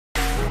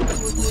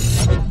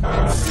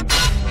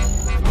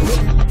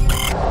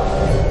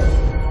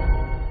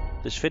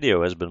This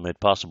video has been made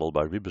possible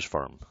by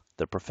Rebusfarm,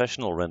 the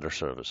professional render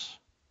service.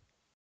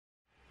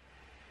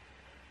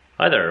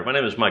 Hi there, my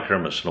name is Mike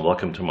Hermes and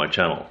welcome to my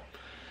channel.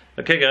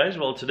 Okay guys,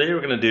 well today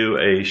we're going to do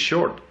a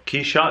short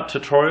Keyshot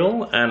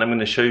tutorial and I'm going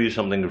to show you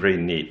something very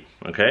neat.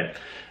 Okay,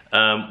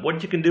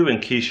 what you can do in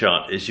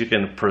Keyshot is you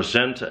can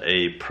present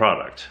a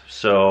product.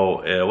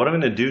 So what I'm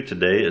going to do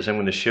today is I'm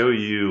going to show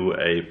you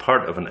a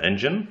part of an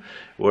engine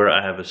where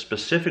I have a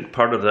specific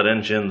part of that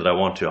engine that I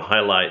want to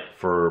highlight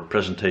for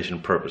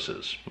presentation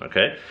purposes.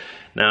 Okay,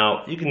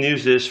 now you can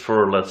use this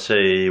for, let's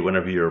say,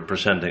 whenever you're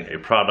presenting a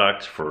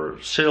product for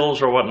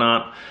sales or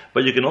whatnot,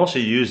 but you can also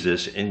use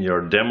this in your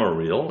demo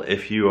reel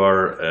if you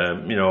are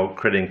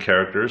creating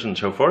characters and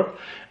so forth,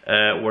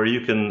 where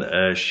you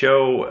can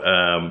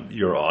show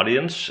your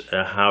audience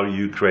how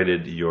you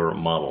created your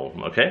model.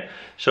 Okay,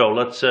 so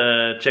let's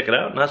check it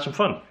out and have some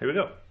fun. Here we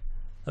go.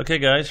 Okay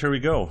guys, here we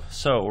go.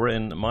 So we're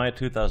in Maya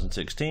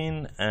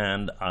 2016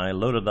 and I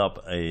loaded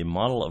up a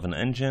model of an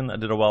engine I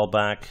did a while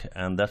back,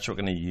 and that's what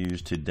we're going to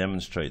use to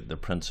demonstrate the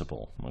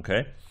principle.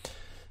 Okay,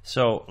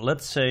 so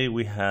let's say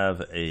we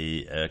have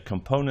a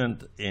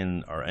component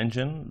in our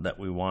engine that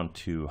we want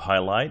to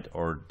highlight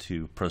or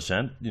to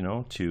present,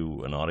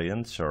 to an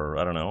audience, or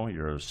I don't know,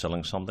 you're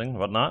selling something,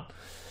 whatnot.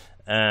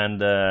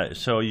 And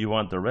so you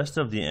want the rest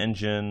of the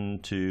engine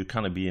to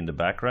kind of be in the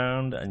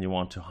background and you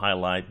want to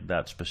highlight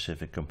that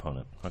specific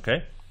component.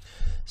 Okay,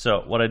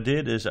 so what I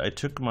did is I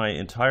took my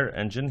entire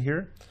engine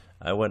here,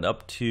 I went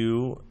up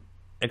to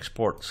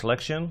export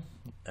selection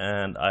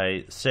and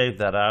I saved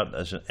that out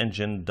as an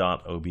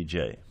engine.obj.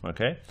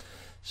 Okay,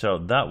 so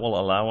that will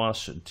allow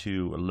us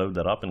to load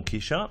that up in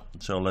Keyshot.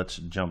 So let's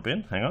jump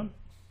in, hang on.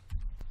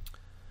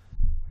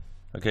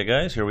 Okay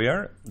guys, here we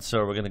are.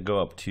 So we're going to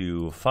go up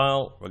to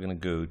File, we're going to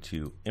go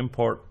to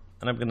Import,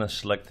 and I'm going to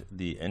select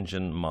the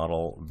engine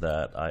model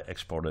that I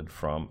exported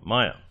from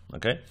Maya.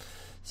 Okay,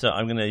 so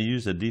I'm going to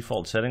use the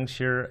default settings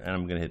here and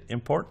I'm going to hit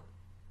Import.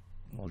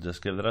 We'll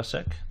just give it a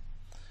sec.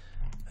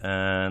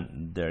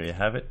 And there you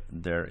have it.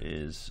 There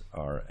is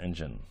our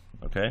engine.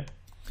 Okay,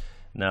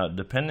 now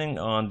depending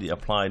on the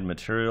applied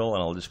material,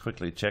 and I'll just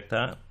quickly check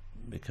that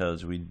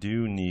because we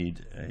do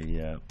need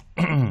a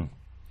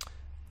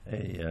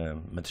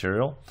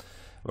material.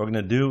 What we're going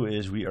to do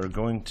is we are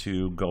going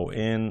to go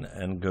in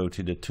and go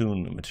to the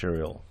Toon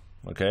material.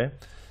 Okay,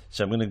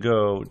 so I'm going to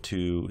go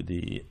to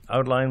the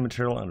outline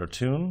material under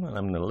Toon and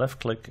I'm going to left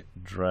click,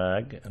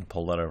 drag and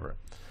pull that over.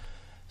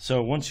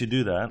 So once you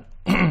do that,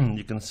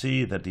 you can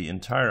see that the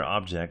entire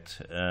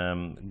object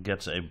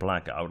gets a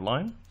black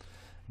outline,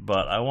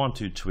 but I want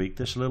to tweak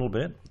this a little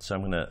bit, so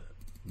I'm going to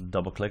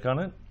double click on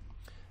it.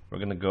 We're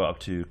going to go up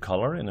to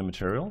color in the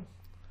material.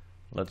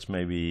 Let's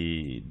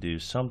maybe do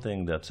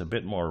something that's a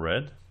bit more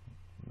red,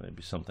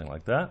 maybe something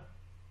like that,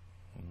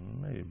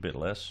 maybe a bit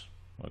less.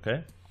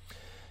 Okay,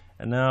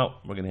 and now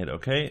we're going to hit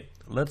OK.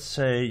 Let's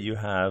say you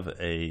have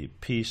a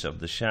piece of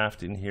the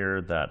shaft in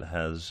here that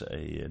has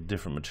a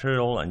different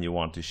material and you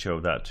want to show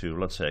that to,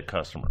 let's say, a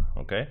customer.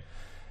 Okay,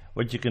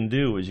 what you can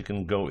do is you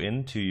can go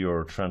into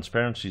your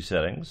transparency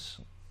settings,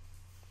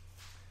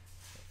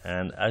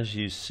 and as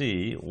you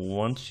see,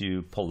 once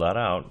you pull that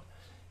out,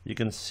 you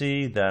can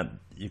see that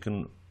you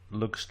can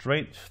look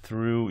straight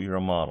through your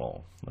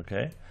model.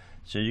 Okay,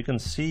 so you can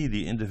see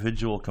the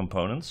individual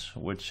components,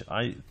 which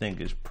I think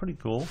is pretty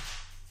cool,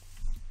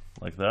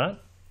 like that.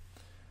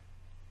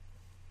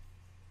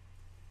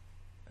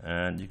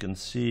 And you can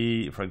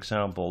see, for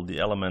example, the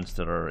elements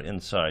that are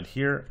inside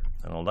here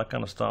and all that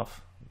kind of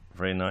stuff.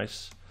 Very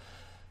nice.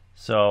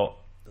 So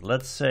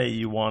let's say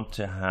you want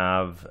to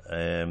have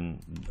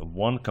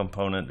one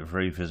component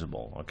very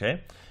visible.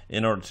 Okay,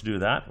 in order to do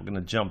that, we're going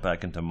to jump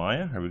back into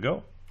Maya. Here we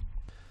go.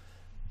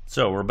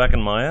 So we're back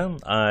in Maya.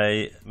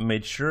 I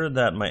made sure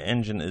that my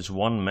engine is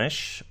one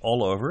mesh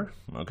all over.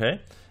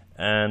 Okay,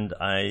 and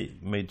I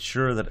made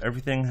sure that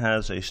everything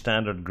has a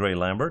standard gray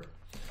Lambert.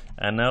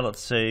 And now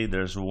let's say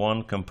there's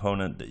one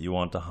component that you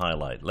want to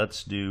highlight.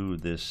 Let's do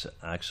this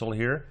axle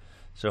here.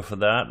 So for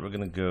that, we're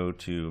going to go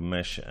to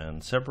Mesh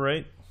and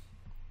Separate.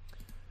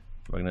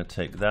 We're going to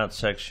take that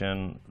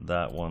section,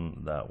 that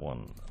one, that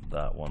one,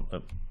 that one,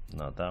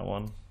 not that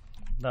one,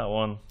 that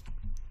one,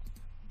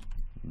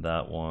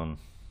 that one,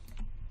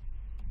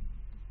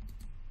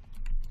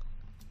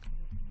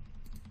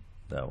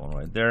 that one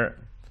right there,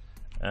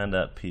 and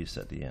that piece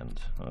at the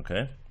end.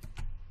 Okay.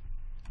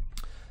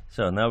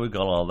 So now we've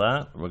got all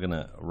that. We're going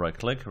to right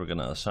click, we're going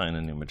to assign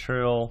a new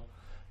material.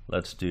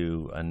 Let's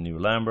do a new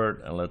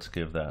Lambert and let's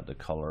give that the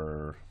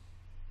color,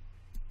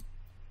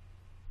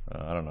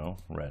 I don't know,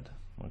 red.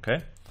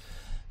 Okay,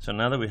 so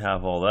now that we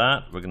have all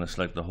that, we're going to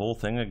select the whole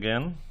thing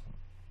again.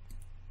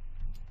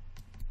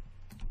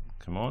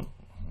 Come on,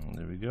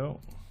 there we go.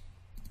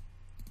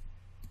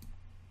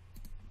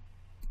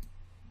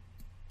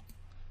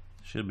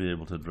 Should be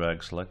able to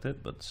drag select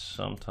it, but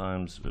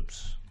sometimes,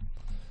 oops,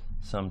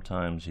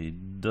 sometimes he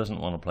doesn't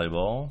want to play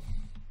ball.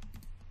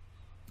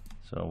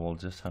 So we'll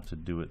just have to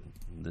do it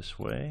this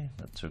way.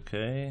 That's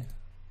okay.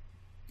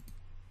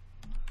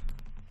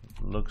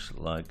 looks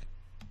like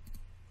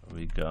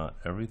we got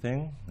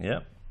everything.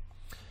 Yep.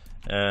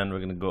 And we're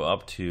going to go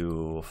up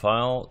to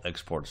File,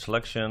 Export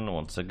Selection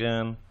once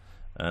again,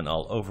 and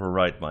I'll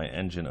overwrite my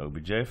engine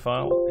OBJ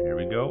file. Here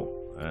we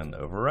go, and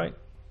overwrite.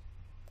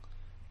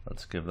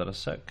 Let's give that a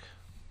sec.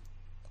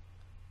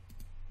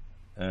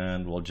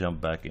 And we'll jump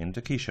back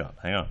into Keyshot.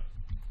 Hang on.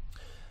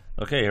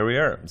 Okay, here we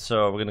are.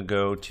 So we're going to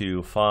go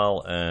to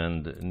File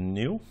and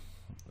New.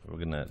 We're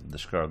going to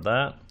discard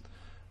that.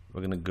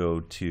 We're going to go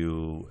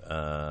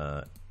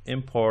to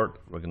Import.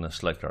 We're going to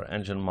select our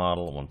engine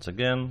model once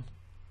again.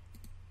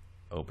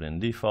 Open in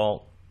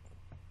default.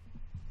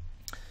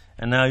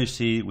 And now you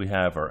see we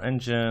have our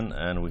engine,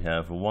 and we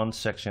have one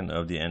section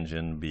of the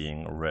engine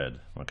being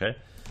red. Okay.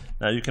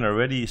 Now you can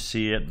already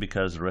see it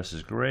because the rest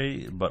is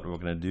gray, but what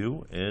we're going to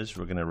do is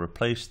we're going to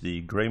replace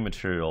the gray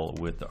material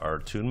with our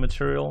tune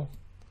material,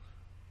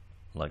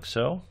 like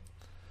so.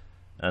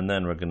 And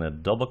then we're going to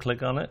double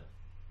click on it.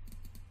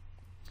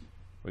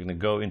 We're going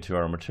to go into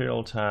our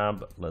material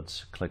tab.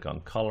 Let's click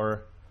on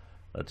color.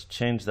 Let's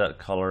change that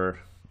color.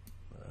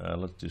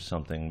 Let's do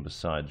something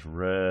besides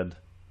red,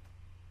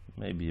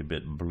 maybe a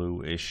bit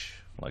bluish,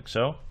 like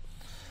so.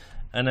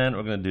 And then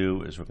what we're going to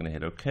do is we're going to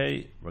hit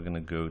OK. We're going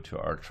to go to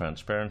our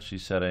transparency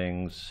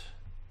settings,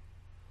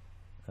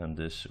 and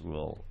this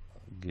will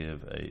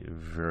give a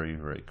very,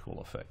 very cool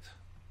effect.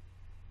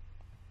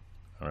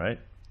 All right.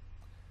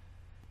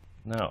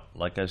 Now,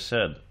 like I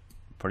said,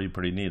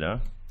 pretty neat, huh?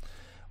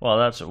 Well,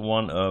 that's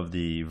one of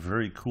the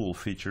very cool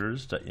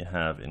features that you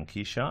have in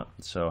Keyshot,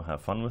 so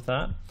have fun with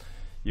that.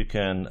 You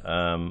can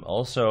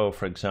also,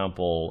 for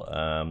example,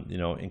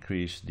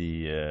 increase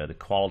the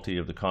quality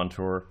of the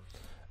contour,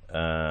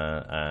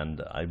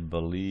 and I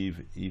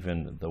believe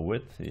even the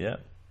width. Yeah,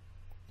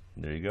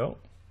 there you go.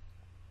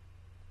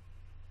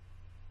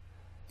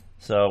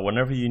 So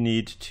whenever you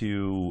need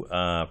to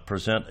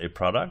present a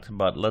product,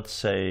 but let's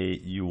say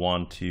you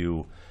want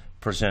to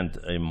present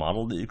a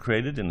model that you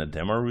created in a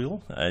demo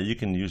reel, you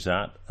can use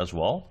that as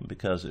well,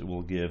 because it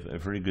will give a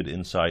very good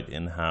insight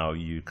in how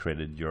you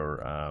created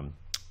your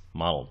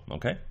model.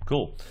 Okay,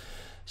 cool.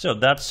 So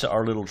that's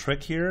our little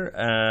trick here.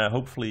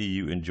 Hopefully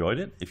you enjoyed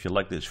it. If you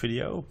like this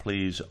video,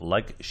 please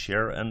like,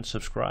 share, and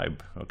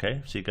subscribe.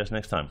 Okay, see you guys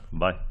next time.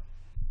 Bye.